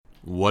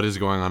What is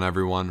going on,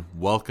 everyone?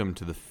 Welcome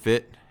to the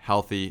Fit,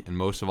 Healthy, and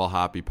most of all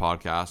Happy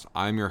podcast.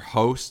 I'm your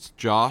host,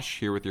 Josh,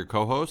 here with your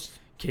co-host.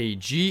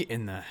 KG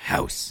in the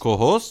house.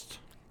 Co-host?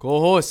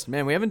 Co-host.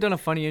 Man, we haven't done a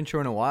funny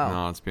intro in a while.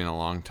 No, it's been a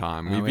long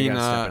time. No, we gotta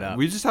step it up.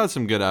 We just had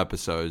some good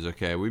episodes,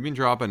 okay? We've been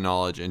dropping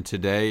knowledge, and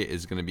today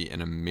is going to be an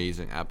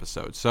amazing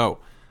episode. So,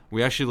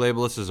 we actually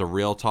label this as a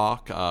real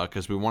talk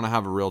because we want to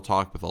have a real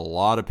talk with a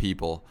lot of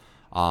people,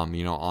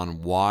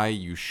 on why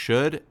you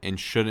should and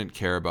shouldn't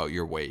care about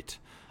your weight.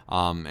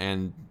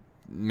 And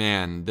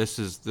man,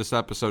 this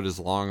episode is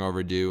long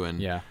overdue, and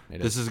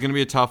this is going to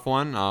be a tough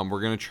one. We're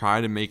going to try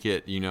to make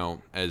it,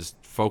 as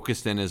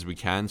focused in as we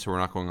can, so we're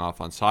not going off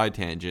on side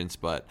tangents.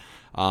 But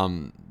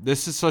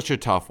this is such a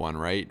tough one,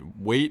 right?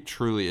 Weight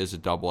truly is a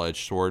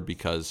double-edged sword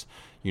because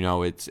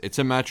it's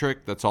a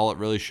metric. That's all it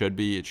really should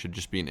be. It should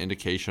just be an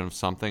indication of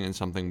something and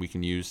something we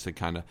can use to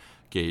kind of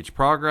gauge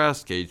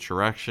progress, gauge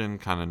direction,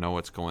 kind of know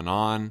what's going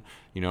on,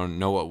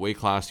 know what weight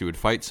class you would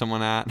fight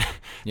someone at,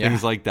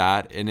 things like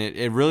that. And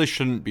it really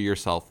shouldn't be your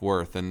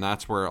self-worth. And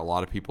that's where a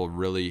lot of people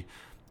really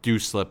do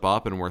slip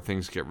up and where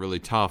things get really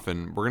tough.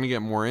 And we're going to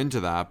get more into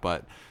that.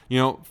 But,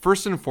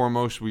 first and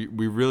foremost, we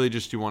really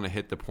just do want to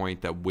hit the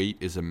point that weight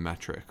is a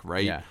metric,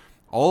 right? Yeah.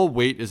 All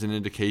weight is an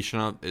indication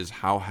of is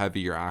how heavy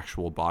your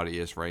actual body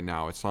is right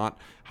now. It's not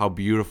how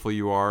beautiful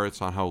you are.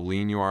 It's not how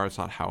lean you are. It's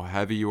not how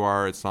heavy you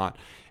are. It's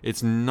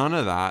none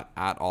of that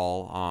at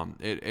all.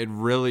 It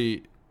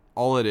really,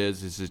 all it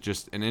is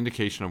just an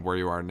indication of where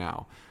you are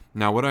now.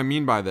 Now, what I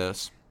mean by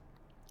this,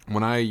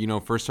 when I,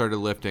 first started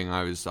lifting,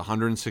 I was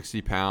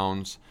 160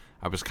 pounds.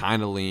 I was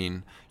kind of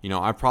lean.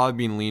 I've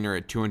probably been leaner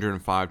at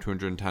 205,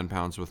 210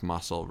 pounds with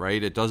muscle,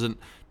 right? It doesn't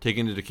take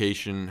into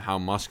indication how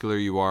muscular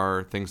you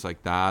are, things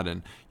like that.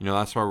 And,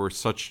 that's why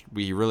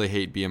we really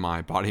hate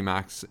BMI, body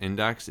mass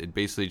index. It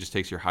basically just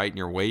takes your height and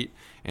your weight,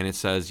 and it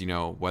says,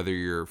 whether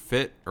you're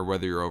fit or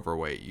whether you're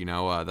overweight.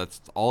 That's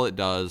all it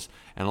does.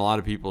 And a lot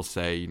of people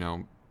say,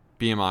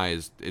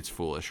 BMI it's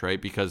foolish, right?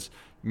 Because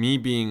me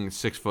being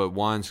 6'1",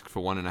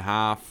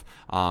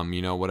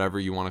 6'1.5", whatever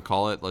you want to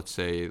call it. Let's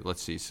see,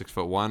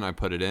 6'1". I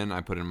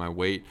put in my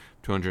weight,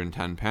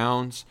 210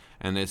 pounds,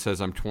 and it says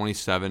I'm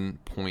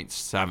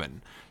 27.7.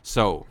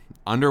 So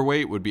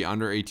underweight would be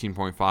under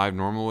 18.5.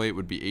 Normal weight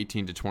would be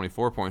 18 to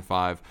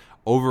 24.5.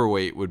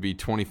 Overweight would be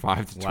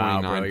 25 to 29.9.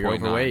 Wow, bro, you're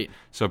overweight.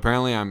 So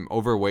apparently I'm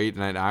overweight,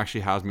 and it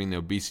actually has me in the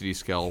obesity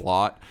scale a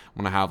lot.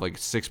 When I have like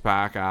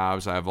six-pack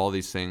abs, I have all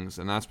these things,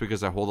 and that's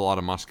because I hold a lot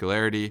of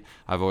muscularity.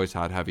 I've always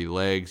had heavy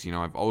legs.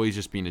 I've always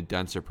just been a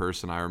denser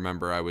person. I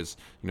remember I was,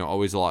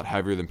 always a lot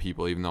heavier than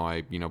people, even though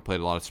I, played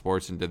a lot of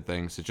sports and did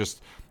things. It's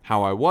just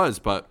how I was,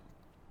 but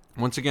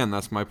once again,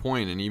 that's my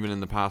point. And even in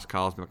the past,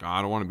 Kyle's been like, I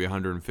don't want to be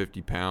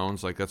 150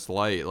 pounds. Like, that's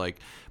light.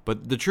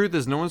 But the truth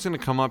is, no one's going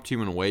to come up to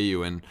you and weigh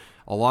you. And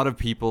a lot of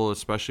people,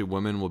 especially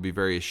women, will be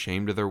very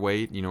ashamed of their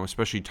weight,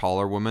 especially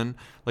taller women.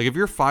 Like, if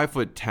you're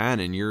 5'10"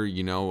 and you're,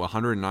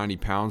 190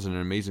 pounds in an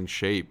amazing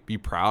shape, be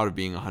proud of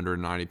being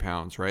 190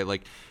 pounds, right?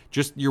 Like,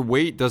 just your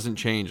weight doesn't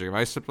change. Like, if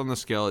I stepped on the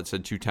scale, it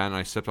said 210, and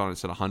I stepped on it,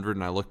 said 100,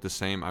 and I looked the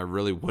same, I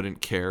really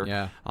wouldn't care.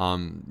 Yeah.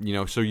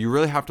 So you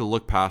really have to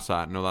look past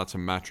that. No, that's a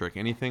metric.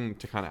 Anything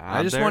to kind of add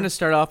I just there? want to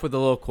start off with a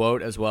little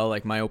quote as well,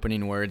 like my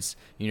opening words.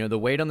 The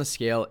weight on the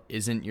scale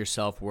isn't your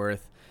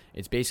self-worth.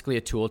 It's basically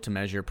a tool to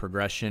measure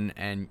progression,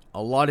 and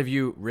a lot of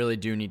you really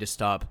do need to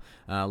stop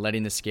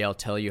letting the scale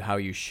tell you how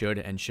you should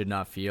and should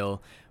not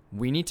feel.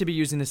 We need to be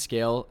using the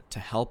scale to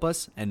help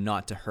us and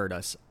not to hurt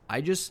us.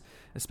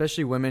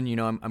 Especially women,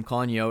 I'm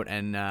calling you out,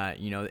 and,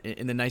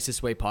 in the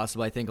nicest way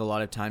possible. I think a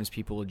lot of times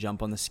people will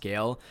jump on the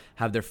scale,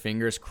 have their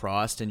fingers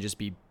crossed, and just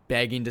be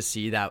begging to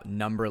see that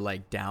number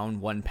down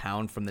 1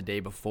 pound from the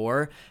day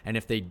before. And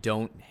if they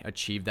don't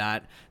achieve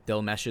that,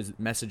 they'll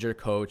message their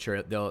coach,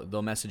 or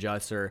they'll message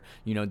us, or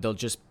they'll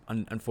just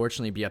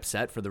unfortunately be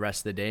upset for the rest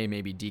of the day,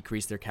 maybe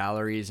decrease their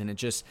calories, and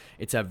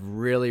it's a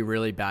really,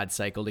 really bad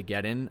cycle to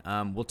get in.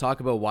 We'll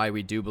talk about why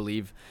we do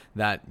believe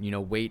that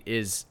weight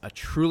is a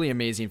truly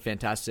amazing,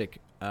 fantastic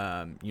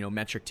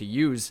metric to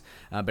use,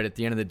 but at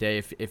the end of the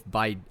day, if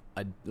by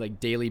a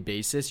daily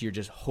basis you're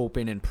just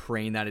hoping and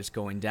praying that it's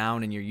going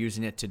down, and you're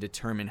using it to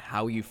determine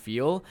how you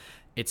feel,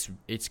 it's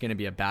going to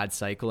be a bad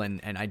cycle,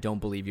 and I don't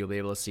believe you'll be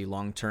able to see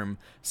long-term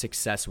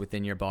success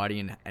within your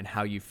body and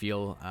how you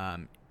feel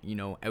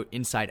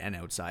inside and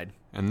outside.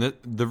 And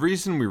the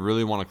reason we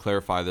really want to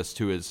clarify this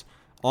too is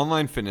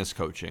online fitness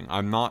coaching.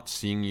 I'm not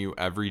seeing you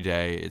every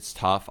day. It's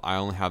tough. I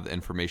only have the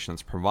information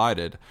that's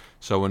provided.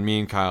 So when me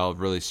and Kyle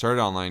really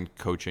started online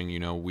coaching,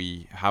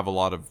 we have a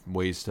lot of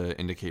ways to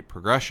indicate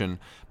progression,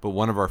 but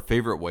one of our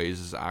favorite ways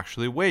is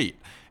actually weight.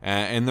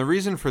 And the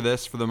reason for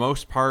this, for the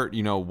most part,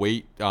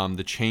 weight,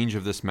 the change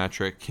of this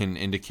metric can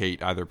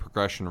indicate either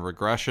progression or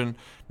regression.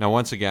 Now,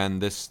 once again,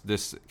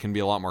 this can be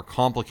a lot more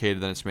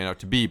complicated than it's made out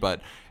to be,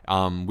 but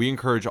we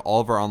encourage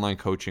all of our online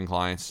coaching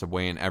clients to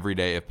weigh in every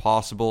day if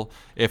possible,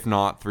 if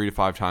not 3 to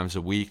 5 times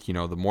a week.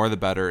 The more the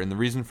better. And the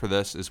reason for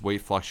this is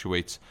weight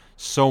fluctuates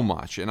so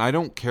much. And I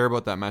don't care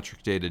about that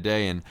metric day to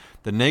day. And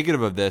the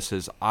negative of this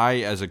is I,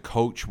 as a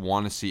coach,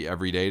 want to see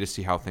every day to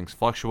see how things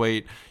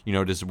fluctuate.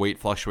 Does weight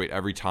fluctuate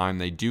every time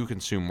they do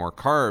consume more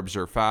carbs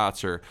or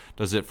fats, or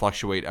does it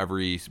fluctuate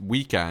every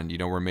weekend,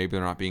 where maybe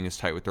they're not being as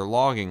tight with their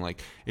logging?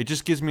 Like, it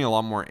just gives me a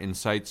lot more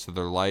insights to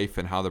their life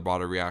and how their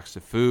body reacts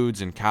to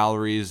foods and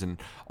calories and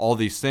all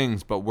these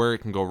things. But where it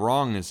can go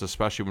wrong is,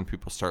 especially when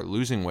people start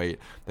losing weight,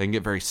 they can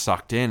get very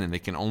sucked in and they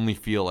can only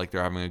feel like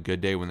they're having a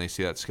good day when they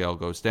see that scale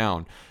goes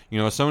down.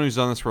 As someone who's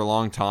done this for a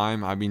long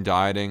time, I've been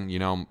dieting,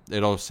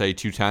 it'll say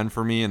 210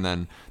 for me, and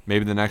then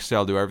maybe the next day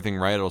I'll do everything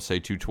right, it'll say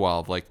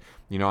 212. Like,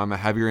 I'm a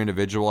heavier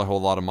individual. I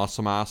hold a lot of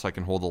muscle mass. I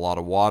can hold a lot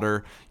of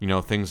water.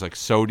 Things like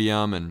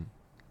sodium and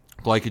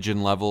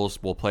glycogen levels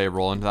will play a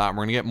role into that. We're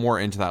going to get more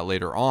into that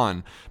later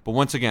on. But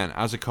once again,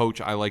 as a coach,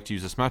 I like to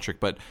use this metric,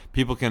 but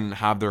people can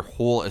have their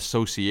whole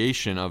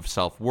association of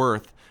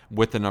self-worth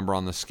with the number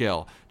on the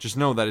scale. Just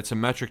know that it's a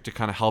metric to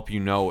kind of help you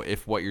know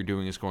if what you're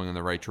doing is going in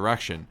the right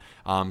direction.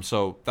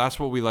 So that's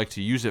what we like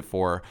to use it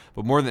for.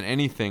 But more than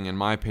anything, in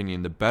my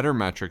opinion, the better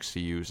metrics to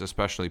use,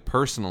 especially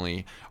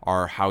personally,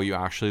 are how you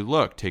actually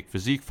look. Take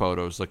physique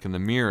photos, look in the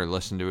mirror,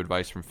 listen to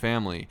advice from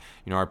family.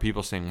 Are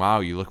people saying, wow,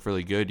 you look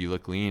really good, you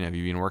look lean, have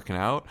you been working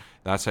out?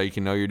 That's how you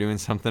can know you're doing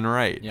something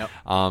right. Yep.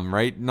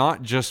 Right?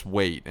 Not just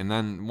weight. And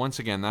then once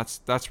again,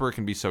 that's where it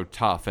can be so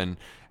tough. And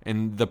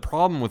the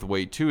problem with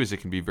weight too is it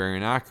can be very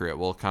inaccurate.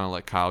 We'll kind of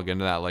let Kyle get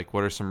into that. Like,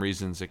 what are some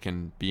reasons it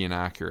can be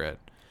inaccurate?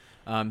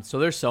 So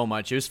there's so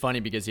much. It was funny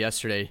because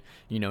yesterday,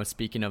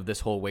 speaking of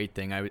this whole weight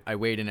thing, I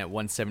weighed in at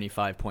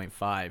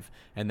 175.5,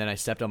 and then I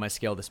stepped on my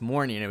scale this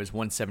morning and it was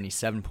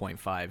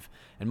 177.5,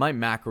 and my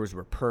macros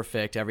were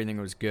perfect.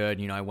 Everything was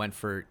good. I went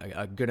for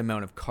a good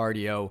amount of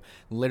cardio,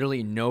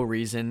 literally no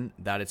reason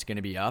that it's going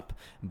to be up.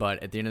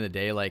 But at the end of the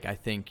day, like, I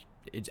think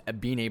it's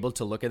being able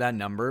to look at that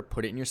number,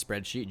 put it in your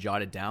spreadsheet,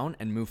 jot it down,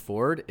 and move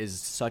forward is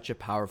such a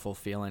powerful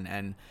feeling.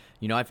 And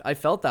I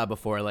felt that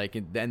before. Like,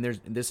 and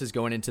this is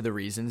going into the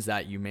reasons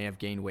that you may have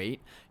gained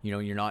weight.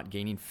 You're not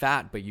gaining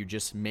fat, but you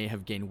just may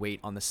have gained weight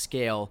on the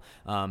scale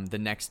the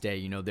next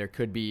day. There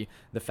could be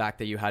the fact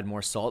that you had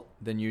more salt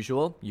than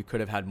usual. You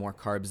could have had more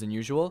carbs than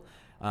usual.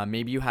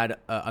 Maybe you had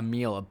a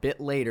meal a bit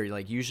later.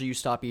 Like, usually you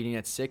stop eating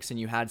at 6 and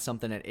you had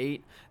something at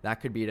 8. That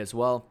could be it as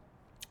well.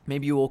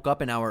 Maybe you woke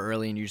up an hour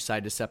early and you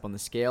decided to step on the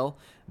scale.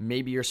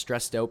 Maybe you're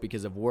stressed out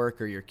because of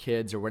work or your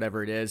kids or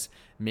whatever it is.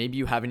 Maybe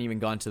you haven't even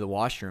gone to the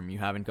washroom. You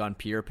haven't gone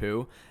pee or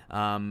poo.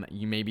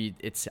 Maybe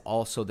it's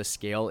also the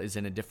scale is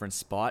in a different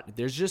spot.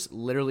 There's just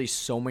literally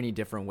so many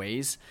different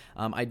ways.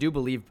 I do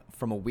believe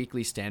from a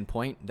weekly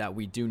standpoint that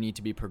we do need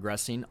to be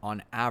progressing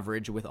on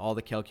average with all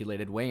the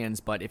calculated weigh-ins.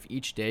 But if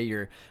each day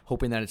you're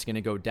hoping that it's going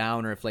to go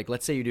down, or if, like,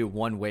 let's say you do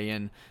one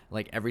weigh-in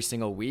like every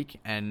single week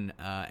and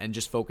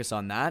just focus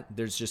on that,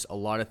 there's just a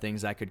lot of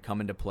things that could come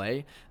into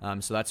play.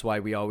 So that's why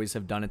we always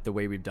have done it the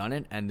way we've done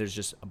it. And there's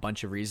just a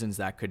bunch of reasons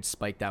that could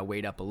spike that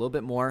weight up a little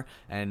bit more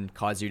and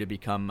cause you to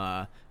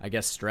become,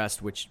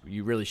 stressed, which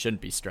you really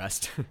shouldn't be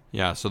stressed.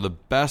 Yeah. So the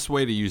best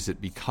way to use it,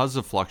 because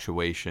of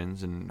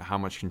fluctuations and how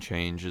much can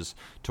change, is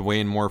to weigh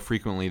in more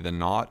frequently than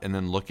not, and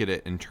then look at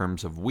it in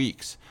terms of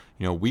weeks.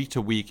 Week to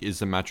week is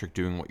the metric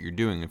doing what you're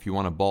doing. If you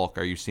want to bulk,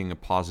 are you seeing a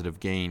positive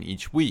gain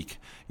each week,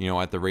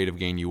 at the rate of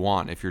gain you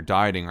want? If you're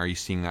dieting, are you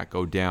seeing that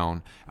go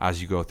down as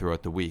you go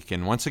throughout the week?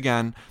 And once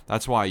again,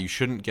 that's why you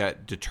shouldn't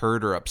get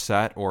deterred or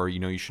upset, or,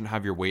 you shouldn't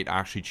have your weight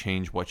actually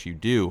change what you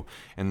do.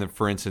 And then,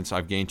 for instance,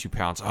 I've gained 2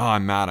 pounds. Oh,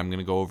 I'm mad. I'm going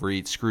to go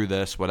overeat. Screw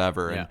this,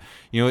 whatever.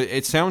 Yeah. And,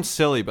 it sounds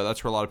silly, but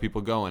that's where a lot of people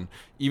go. And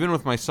even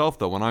with myself,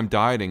 though, when I'm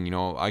dieting,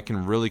 I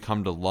can really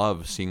come to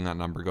love seeing that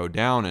number go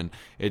down. And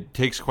it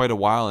takes quite a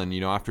while. And,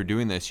 after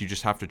doing this, you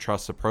just have to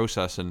trust the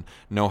process and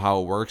know how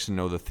it works and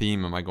know the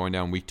theme. Am I going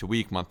down week to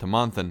week, month to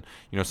month? And,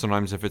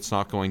 sometimes if it's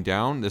not going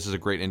down, this is a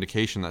great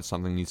indication that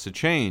something needs to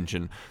change.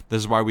 And this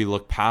is why we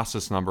look past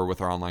this number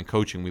with our online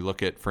coaching. We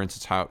look at, for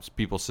instance, how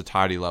people's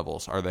satiety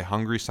levels. Are they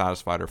hungry,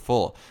 satisfied, or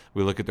full?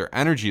 We look at their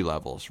energy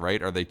levels,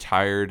 right? Are they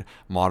tired,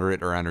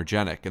 moderate, or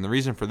energetic? And the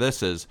reason for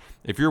this is,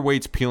 if your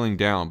weight's peeling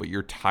down, but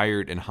you're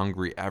tired and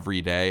hungry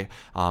every day,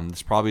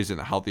 this probably isn't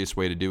the healthiest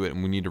way to do it,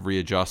 and we need to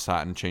readjust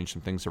that and change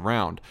some things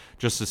around.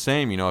 Just the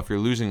same, if you're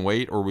losing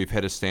weight or we've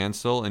hit a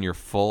standstill and you're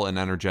full and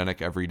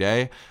energetic every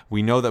day,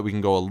 we know that we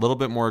can go a little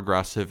bit more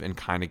aggressive and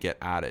kind of get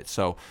at it.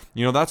 So,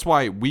 that's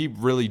why we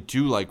really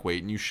do like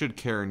weight, and you should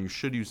care and you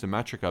should use the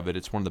metric of it.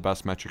 It's one of the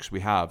best metrics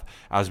we have.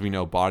 As we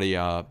know,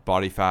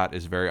 body fat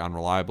is very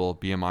unreliable.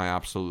 BMI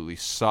absolutely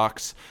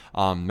sucks.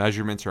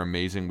 Measurements are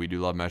amazing. We do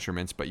love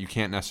measurements, but you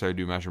can't necessarily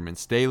do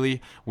measurements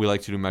daily. We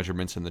like to do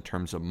measurements in the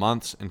terms of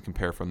months and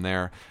compare from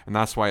there. And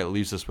that's why it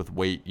leaves us with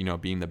weight,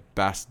 being the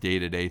best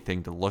day-to-day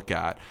thing to look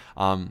at.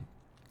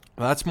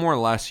 That's more or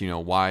less,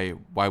 why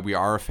we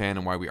are a fan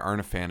and why we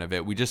aren't a fan of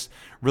it. We just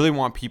really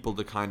want people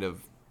to kind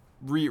of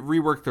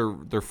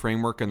rework their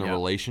framework and their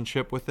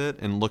relationship with it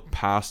and look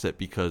past it,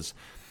 because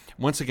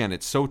once again,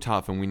 it's so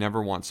tough, and we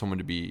never want someone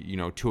to be,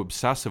 too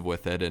obsessive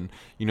with it. And,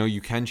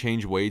 you can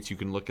change weights, you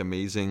can look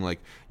amazing. Like,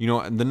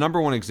 the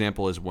number one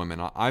example is women.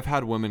 I've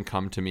had women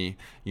come to me,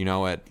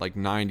 at like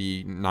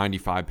 90,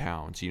 95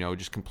 pounds,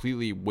 just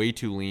completely way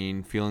too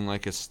lean, feeling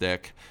like a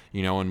stick,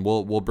 and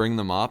we'll bring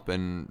them up,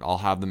 and I'll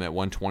have them at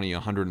 120,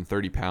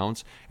 130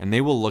 pounds, and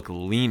they will look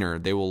leaner.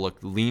 They will look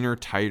leaner,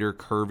 tighter,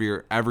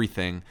 curvier,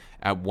 everything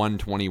at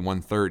 120,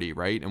 130,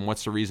 right? And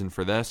what's the reason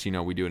for this?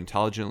 We do it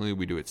intelligently,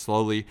 we do it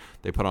slowly.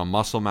 They put on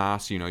muscle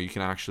mass, you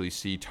can actually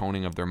see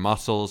toning of their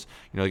muscles,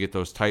 they get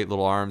those tight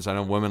little arms. I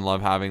know women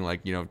love having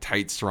like,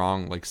 tight,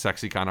 strong, like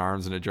sexy kind of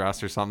arms in a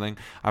dress or something.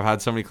 I've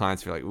had so many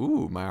clients feel like,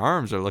 ooh, my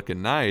arms are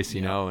looking nice,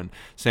 and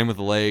same with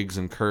the legs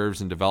and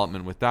curves and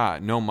development with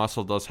that. No,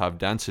 muscle does have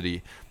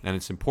density and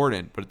it's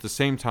important, but at the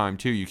same time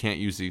too, you can't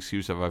use the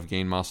excuse of I've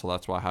gained muscle,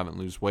 that's why I haven't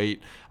lose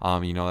weight.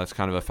 That's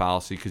kind of a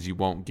fallacy, because you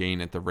won't gain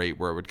at the rate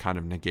where it would kind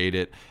of negate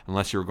it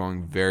unless you're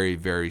going very,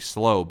 very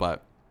slow.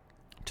 But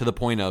to the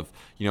point of,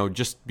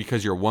 just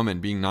because you're a woman,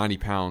 being 90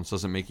 pounds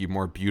doesn't make you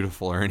more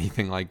beautiful or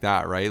anything like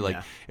that, right? Like,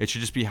 it should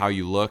just be how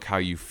you look, how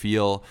you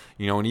feel,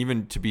 and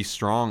even to be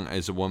strong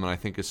as a woman, I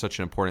think is such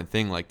an important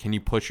thing. Like, can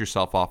you push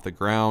yourself off the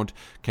ground?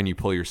 Can you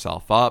pull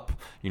yourself up?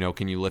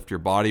 Can you lift your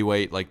body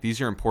weight? Like,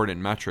 these are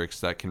important metrics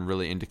that can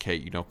really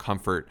indicate,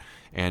 comfort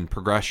and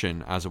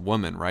progression as a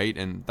woman, right?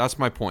 And that's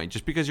my point.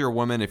 Just because you're a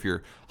woman, if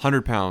you're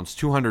 100 pounds,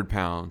 200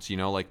 pounds,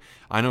 like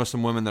I know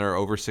some women that are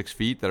over 6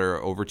 feet that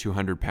are over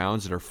 200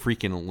 pounds that are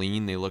freaking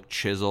lean. They look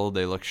chiseled,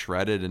 they look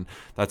shredded, and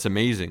that's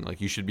amazing.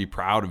 Like, you should be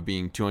proud of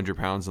being 200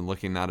 pounds and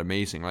looking that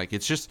amazing. Like,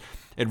 it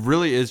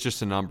really is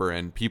just a number,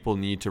 and people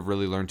need to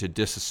really learn to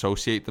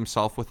disassociate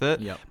themselves with it,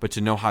 but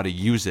to know how to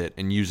use it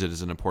and use it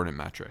as an important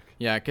metric.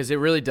 Yeah, because it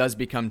really does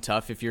become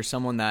tough if you're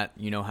someone that,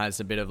 has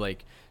a bit of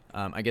like,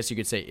 I guess you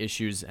could say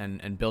issues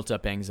and built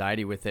up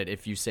anxiety with it.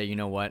 If you say, you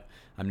know what,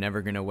 I'm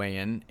never going to weigh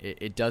in,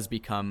 it does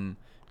become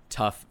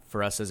tough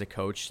for us as a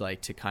coach,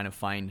 like to kind of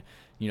find,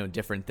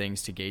 different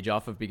things to gauge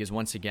off of, because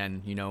once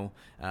again,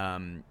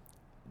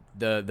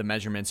 the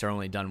measurements are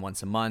only done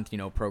once a month.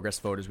 Progress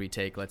photos we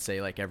take, let's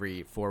say like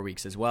every 4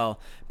 weeks as well,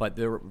 but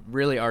there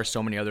really are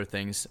so many other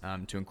things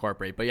to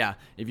incorporate. But yeah,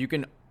 if you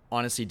can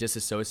honestly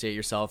disassociate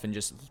yourself and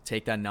just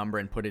take that number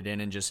and put it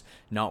in and just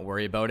not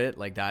worry about it,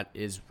 like that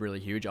is really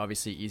huge.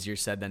 Obviously easier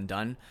said than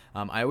done.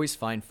 I always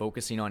find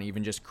focusing on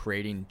even just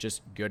creating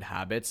just good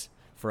habits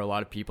for a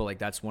lot of people, like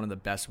that's one of the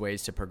best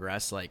ways to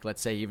progress. Like,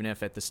 let's say even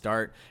if at the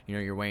start,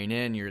 you're weighing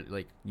in, you're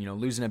like,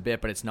 losing a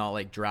bit, but it's not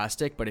like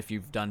drastic. But if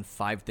you've done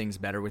 5 things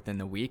better within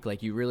the week,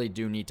 like you really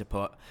do need to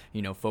put,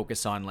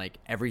 focus on like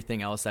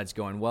everything else that's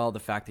going well. The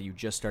fact that you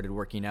just started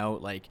working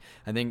out, like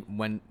I think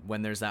when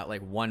there's that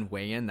like one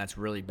weigh in, that's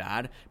really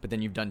bad, but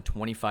then you've done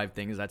 25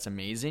 things, that's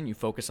amazing. You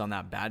focus on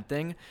that bad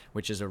thing,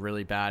 which is a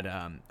really bad,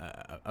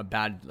 a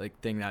bad like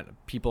thing that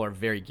people are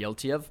very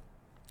guilty of.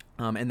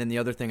 And then the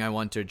other thing I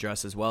want to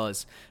address as well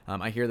is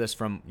I hear this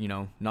from,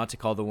 not to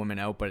call the woman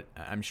out, but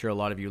I'm sure a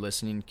lot of you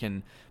listening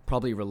can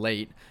probably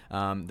relate.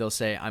 They'll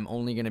say, I'm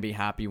only going to be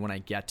happy when I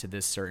get to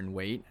this certain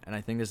weight. And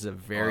I think this is a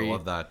very... I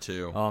love that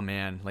too. Oh,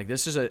 man. Like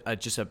this is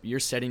you're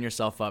setting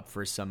yourself up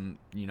for some,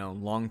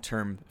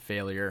 long-term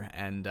failure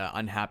and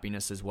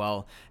unhappiness as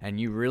well. And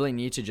you really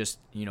need to just,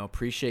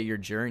 appreciate your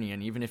journey.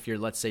 And even if you're,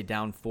 let's say,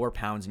 down 4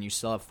 pounds and you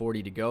still have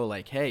 40 to go,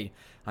 like, hey,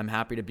 I'm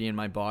happy to be in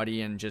my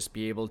body and just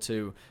be able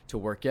to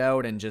work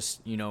out and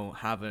just,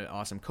 have an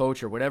awesome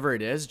coach or whatever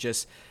it is.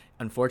 Just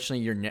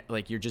unfortunately,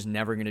 you're just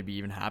never going to be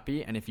even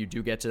happy. And if you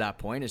do get to that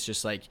point, it's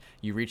just like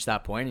you reach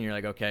that point and you're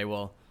like, okay,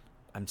 well,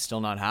 I'm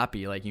still not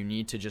happy. Like you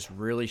need to just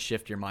really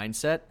shift your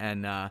mindset.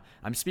 And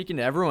I'm speaking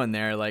to everyone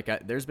there.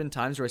 Like there's been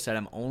times where I said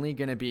I'm only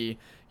going to be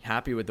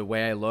happy with the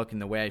way I look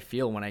and the way I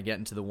feel when I get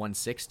into the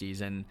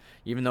 160s. And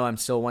even though I'm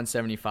still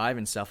 175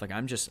 and stuff, like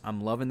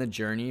I'm loving the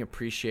journey,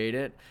 appreciate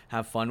it,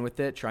 have fun with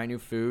it, try new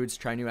foods,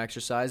 try new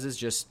exercises,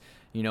 just,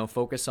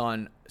 focus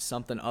on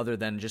something other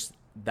than just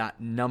that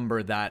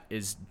number that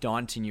is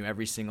daunting you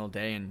every single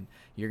day, and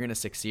you're going to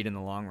succeed in the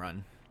long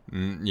run.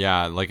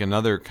 Yeah, like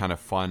another kind of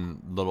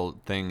fun little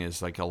thing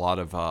is like a lot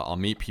of I'll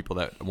meet people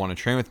that want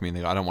to train with me and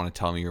they go, I don't want to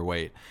tell me your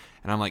weight.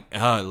 And I'm like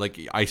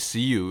I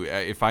see you.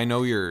 If I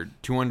know you're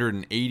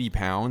 280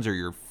 pounds or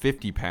you're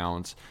 50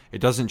 pounds,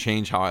 it doesn't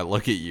change how I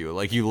look at you.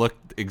 Like you look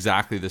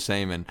exactly the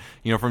same. And,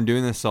 from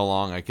doing this so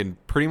long, I can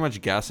pretty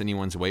much guess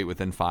anyone's weight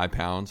within 5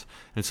 pounds.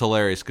 And it's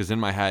hilarious because in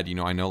my head,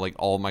 I know like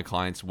all of my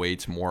clients'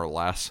 weights more or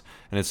less.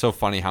 And it's so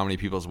funny how many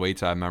people's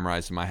weights I've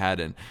memorized in my head.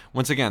 And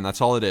once again, that's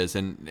all it is.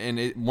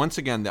 And once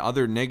again, the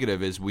other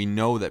negative is we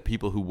know that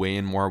people who weigh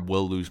in more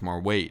will lose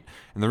more weight.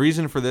 And the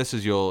reason for this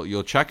is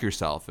you'll check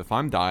yourself. If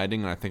I'm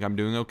dieting and I think I'm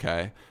doing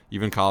okay,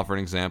 even Kyle, for an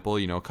example,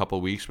 a couple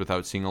of weeks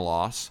without seeing a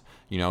loss,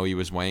 he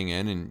was weighing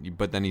in,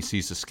 but then he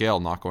sees the scale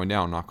not going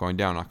down, not going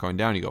down, not going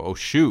down. You go, oh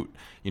shoot,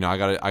 I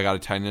gotta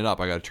tighten it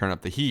up. I gotta turn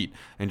up the heat.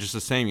 And just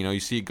the same, you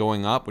see it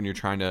going up when you're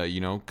trying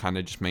to, kind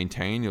of just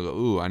maintain. You'll go,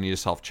 ooh, I need a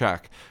self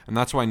check. And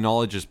that's why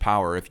knowledge is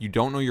power. If you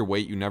don't know your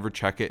weight, you never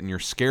check it, and you're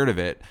scared of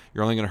it,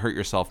 you're only gonna hurt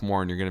yourself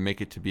more, and you're gonna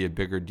make it to be a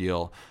bigger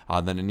deal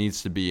than it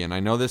needs to be. And I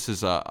know this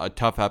is a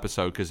tough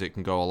episode because it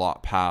can go a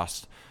lot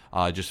past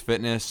just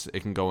fitness.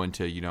 It can go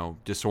into,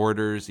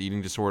 disorders,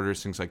 eating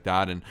disorders, things like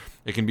that. And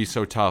it can be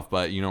so tough.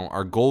 But,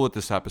 our goal with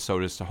this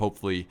episode is to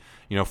hopefully,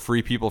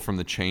 free people from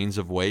the chains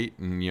of weight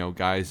and,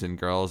 guys and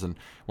girls. And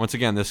once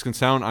again, this can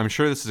sound, I'm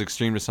sure this is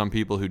extreme to some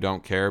people who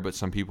don't care, but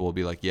some people will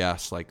be like,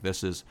 yes, like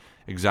this is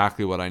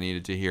exactly what I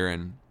needed to hear.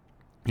 And,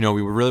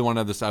 we really want to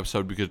have this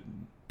episode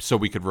so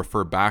we could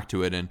refer back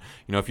to it. And,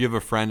 if you have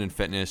a friend in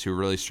fitness who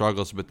really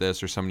struggles with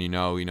this or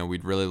someone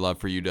we'd really love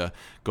for you to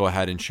go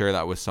ahead and share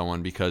that with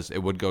someone because it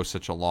would go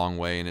such a long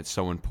way and it's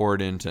so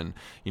important. And,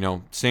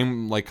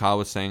 same like Kyle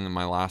was saying in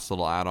my last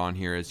little add-on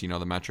here is,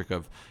 the metric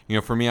of,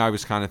 for me, I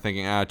was kind of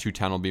thinking,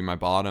 210 will be my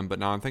bottom, but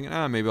now I'm thinking,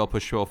 maybe I'll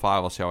push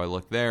 205. I'll see how I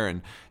look there.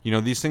 And,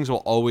 these things will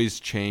always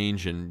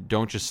change, and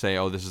don't just say,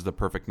 oh, this is the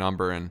perfect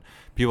number. And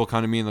people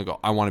come to me and they'll go,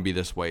 I want to be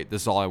this weight.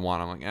 This is all I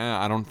want. I'm like,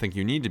 I don't think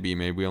you need to be.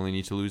 Maybe we only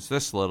need to lose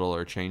this little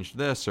or change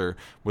this. Or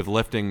with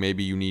lifting,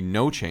 maybe you need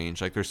no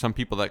change. Like there's some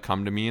people that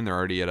come to me and they're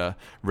already at a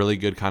really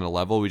good kind of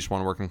level. We just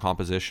want to work on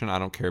composition. I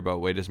don't care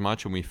about weight as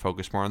much, and we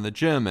focus more on the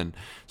gym. And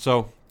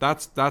so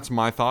that's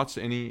my thoughts.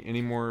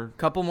 Any more?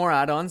 Couple more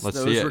add-ons. Let's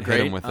Those see it. were Hit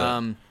great. 'em with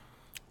it.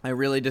 I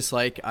really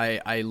dislike,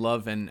 I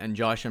love, and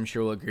Josh, I'm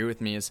sure will agree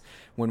with me, is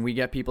when we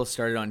get people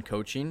started on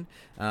coaching,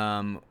 we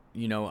have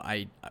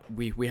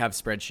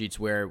spreadsheets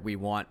where we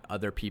want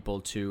other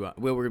people to,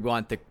 we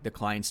want the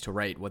clients to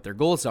write what their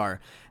goals are.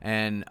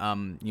 And,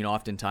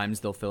 oftentimes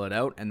they'll fill it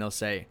out and they'll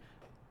say,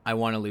 I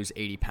want to lose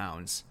 80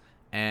 pounds.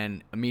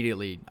 And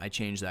immediately I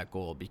change that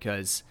goal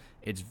because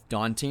it's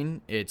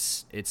daunting.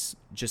 It's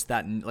just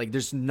that, like,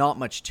 there's not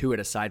much to it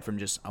aside from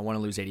just, I want to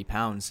lose 80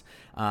 pounds.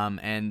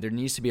 And there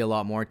needs to be a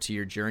lot more to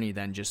your journey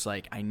than just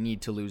like, I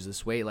need to lose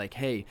this weight. Like,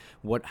 hey,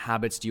 what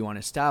habits do you want to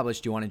establish?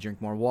 Do you want to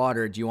drink more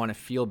water? Do you want to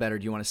feel better?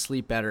 Do you want to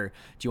sleep better?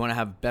 Do you want to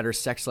have better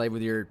sex life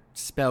with your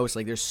spouse?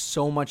 Like, there's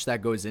so much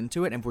that goes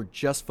into it. And if we're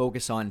just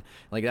focused on,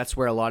 like, that's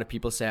where a lot of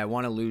people say, I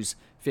want to lose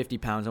 50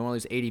 pounds. I want to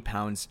lose 80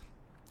 pounds.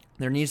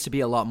 There needs to be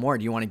a lot more.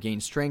 Do you want to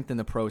gain strength in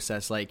the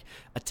process? Like,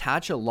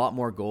 attach a lot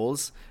more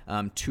goals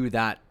to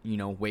that,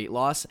 weight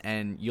loss,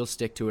 and you'll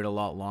stick to it a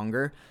lot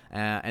longer.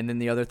 And then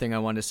the other thing I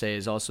wanted to say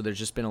is also there's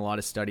just been a lot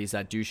of studies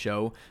that do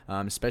show,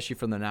 especially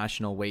from the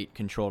National Weight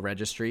Control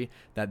Registry,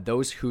 that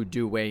those who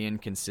do weigh in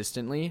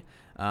consistently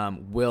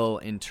will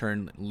in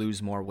turn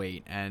lose more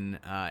weight. And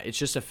it's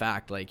just a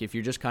fact. Like, if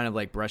you're just kind of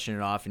like brushing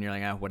it off and you're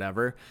like,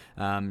 whatever,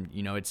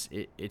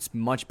 it's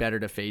much better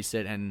to face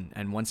it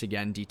and once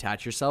again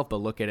detach yourself, but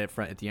look at it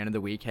at the end of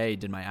the week. Hey,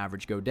 did my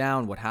average go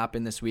down? What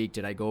happened this week?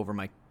 Did I go over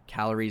my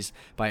calories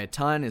by a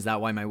ton? Is that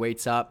why my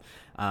weight's up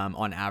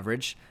on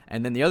average?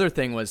 And then the other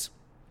thing was,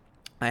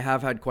 I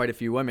have had quite a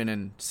few women,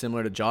 and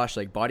similar to Josh,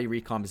 like, body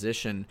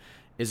recomposition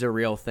is a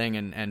real thing.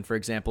 And for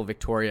example,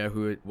 Victoria,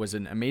 who was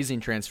an amazing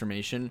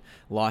transformation,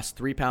 lost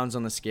 3 pounds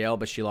on the scale,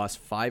 but she lost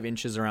 5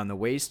 inches around the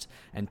waist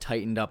and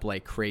tightened up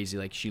like crazy.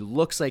 Like, she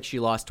looks like she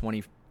lost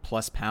 20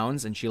 plus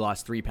pounds, and she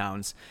lost 3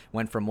 pounds,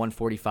 went from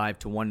 145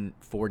 to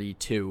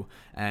 142.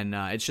 And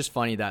it's just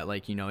funny that,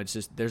 like, it's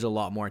just, there's a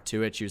lot more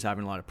to it. She was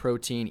having a lot of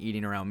protein,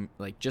 eating around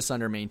like just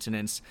under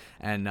maintenance,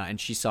 and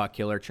she saw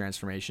killer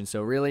transformation.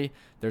 So really,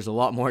 there's a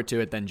lot more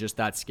to it than just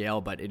that scale,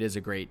 but it is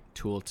a great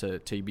tool to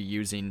be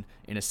using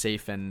in a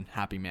safe and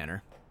happy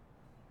manner.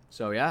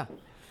 So yeah.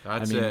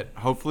 That's it.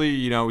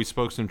 Hopefully, we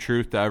spoke some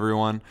truth to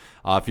everyone.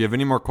 If you have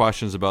any more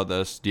questions about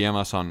this, DM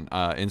us on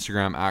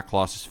Instagram at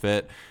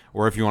ColossusFit.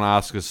 Or if you want to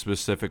ask a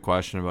specific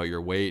question about your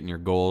weight and your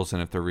goals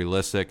and if they're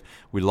realistic,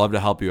 we'd love to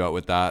help you out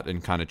with that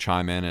and kind of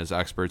chime in as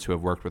experts who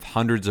have worked with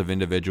hundreds of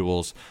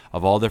individuals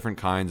of all different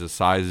kinds of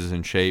sizes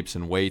and shapes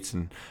and weights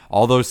and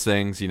all those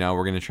things. We're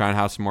going to try and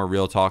have some more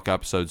real talk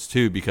episodes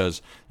too,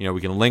 because, we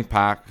can link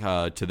back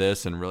to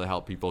this and really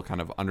help people kind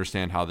of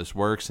understand how this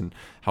works and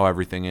how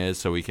everything is,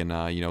 so we can,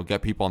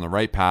 get people on the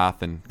right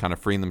path and kind of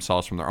freeing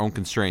themselves from their own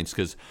constraints.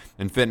 Because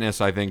in fitness,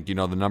 I think, the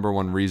number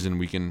one reason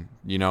we can,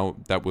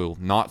 that will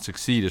not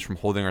succeed is from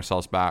holding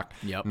ourselves back,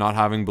 not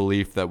having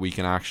belief that we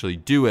can actually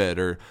do it,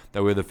 or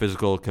that we have the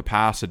physical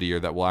capacity, or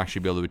that we'll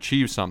actually be able to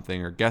achieve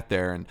something or get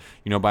there. And,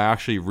 by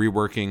actually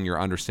reworking your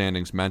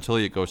understandings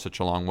mentally, it goes such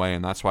a long way.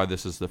 And that's why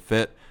this is the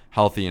Fit,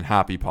 Healthy, and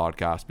Happy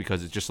podcast,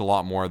 because it's just a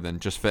lot more than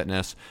just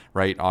fitness,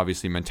 right?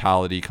 Obviously,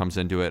 mentality comes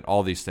into it,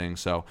 all these things.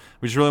 So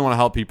we just really want to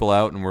help people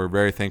out, and we're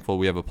very thankful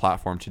we have a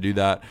platform to do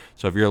that.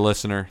 So if you're a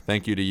listener,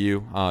 thank you to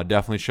you.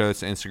 Definitely share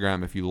this to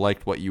Instagram if you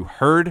liked what you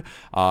heard.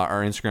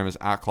 Our Instagram is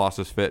at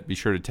ColossusFit. Be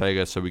sure to tag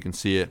us so we can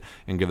see it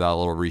and give that a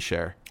little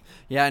reshare.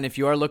 Yeah, and if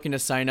you are looking to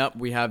sign up,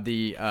 we have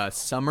the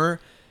summer.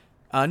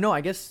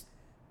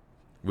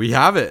 We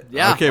have it.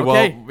 Yeah. Okay.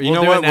 Well, you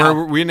know do what? it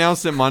now. We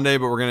announced it Monday,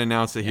 but we're going to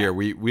announce it here.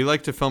 We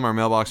like to film our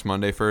Mailbox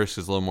Monday first.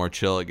 It's a little more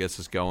chill. It gets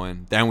us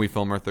going. Then we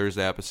film our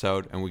Thursday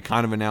episode, and we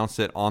kind of announced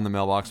it on the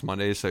Mailbox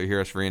Monday, so you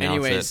hear us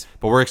re-announce it.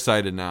 But we're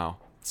excited now.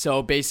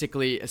 So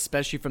basically,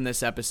 especially from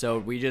this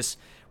episode,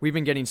 we've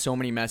been getting so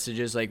many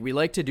messages. Like, we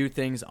like to do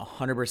things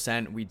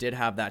 100%. We did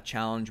have that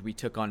challenge. We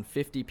took on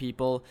 50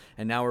 people,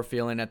 and now we're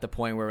feeling at the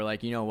point where we're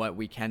like, you know what,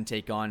 we can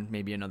take on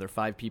maybe another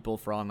 5 people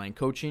for online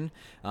coaching.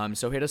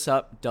 So hit us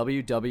up,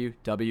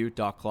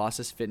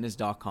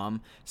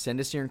 www.colossusfitness.com. Send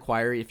us your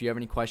inquiry if you have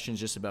any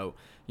questions just about,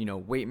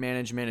 weight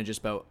management and just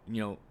about,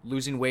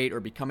 losing weight or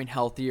becoming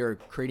healthy or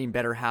creating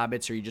better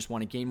habits, or you just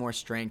want to gain more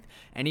strength,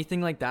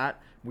 anything like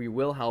that. We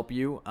will help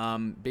you.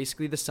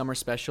 Basically, the summer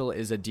special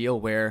is a deal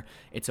where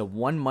it's a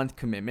 1-month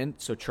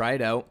commitment, so try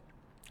it out.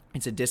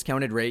 It's a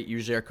discounted rate.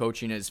 Usually our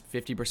coaching is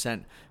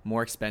 50%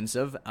 more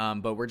expensive,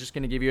 but we're just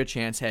going to give you a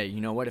chance. Hey,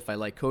 you know what? If I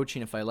like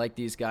coaching, if I like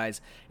these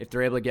guys, if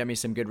they're able to get me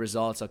some good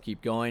results, I'll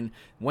keep going.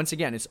 Once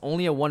again, it's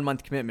only a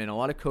 1-month commitment. A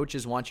lot of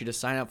coaches want you to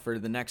sign up for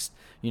the next,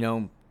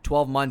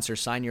 12 months or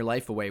sign your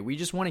life away. We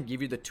just want to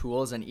give you the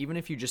tools, and even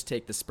if you just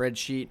take the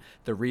spreadsheet,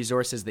 the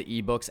resources, the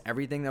ebooks,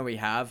 everything that we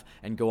have,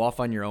 and go off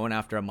on your own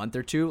after a month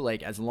or two,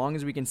 like, as long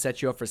as we can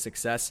set you up for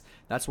success,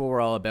 that's what we're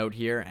all about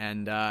here.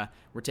 And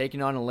we're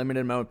taking on a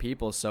limited amount of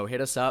people, so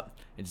hit us up.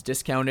 It's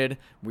discounted.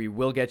 We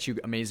will get you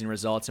amazing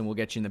results, and we'll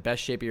get you in the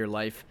best shape of your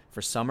life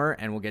for summer,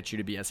 and we'll get you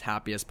to be as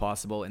happy as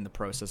possible in the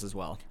process as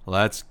well.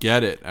 Let's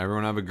get it.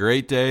 Everyone have a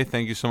great day.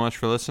 Thank you so much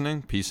for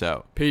listening. Peace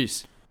out.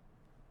 Peace.